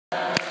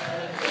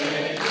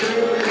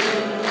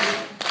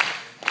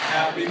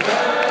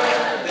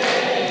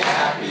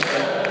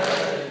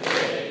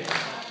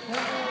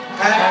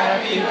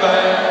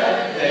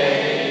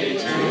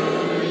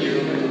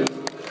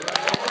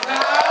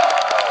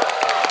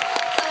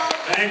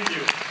Thank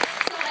you.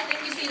 So I think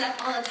you see that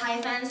all the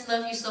Thai fans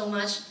love you so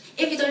much.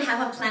 If you don't have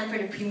a plan for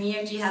the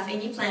premiere, do you have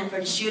any plan for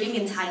the shooting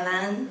in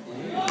Thailand?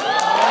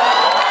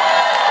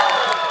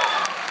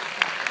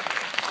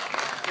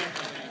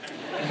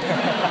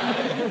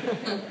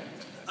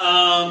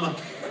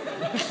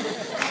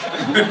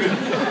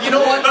 You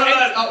know what?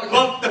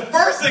 Well, the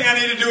first thing I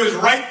need to do is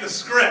write the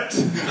script.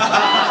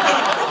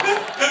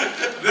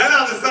 Then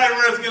I'll decide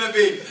where it's going to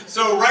be.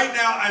 So right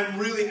now,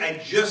 I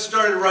just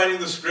started writing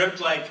the script,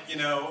 like,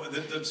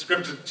 the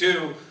script of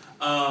 2,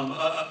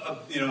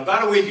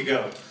 about a week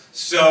ago.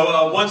 So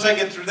once I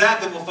get through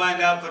that, then we'll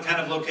find out the kind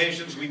of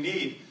locations we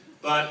need.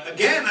 But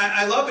again,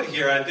 I love it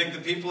here. I think the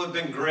people have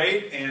been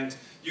great, and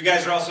you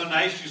guys are also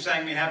nice. You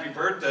sang me happy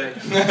birthday.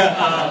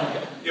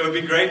 It would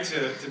be great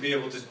to be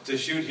able to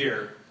shoot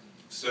here.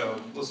 So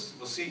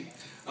we'll see.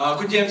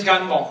 คุณเจมส์กั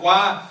นบอกว่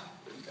า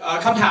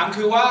คำถาม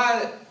คือว่า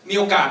มี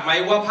โอกาสไหม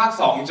ว่าภาค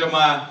 2จะ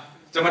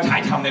มาถ่า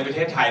ยทำในประเท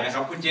ศไทยนะค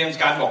รับคุณเจมส์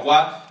กันบอกว่า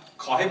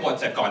ขอให้บท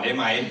เสร็จก่อนได้ไ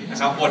หมนะ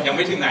ครับบทยังไ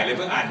ม่ถึงไหนเลยเ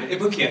พิ่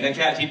งเขียนได้แ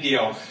ค่อาทิตย์เดี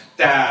ยว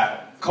แต่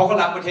เขาก็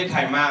รักประเทศไท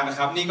ยมากนะค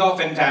รับนี่ก็แ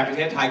ฟนๆประเ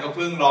ทศไทยก็เ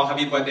พิ่งร้อง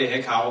Happy Birthday ให้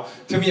เขา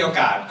ถ้ามีโอ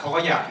กาสเขาก็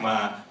อยากมา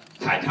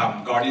ถ่ายท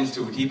ำ Guardians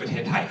 2 ที่ประเท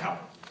ศไทยครับ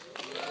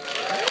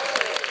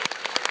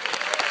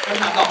ค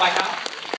ำถามต่อไปครับ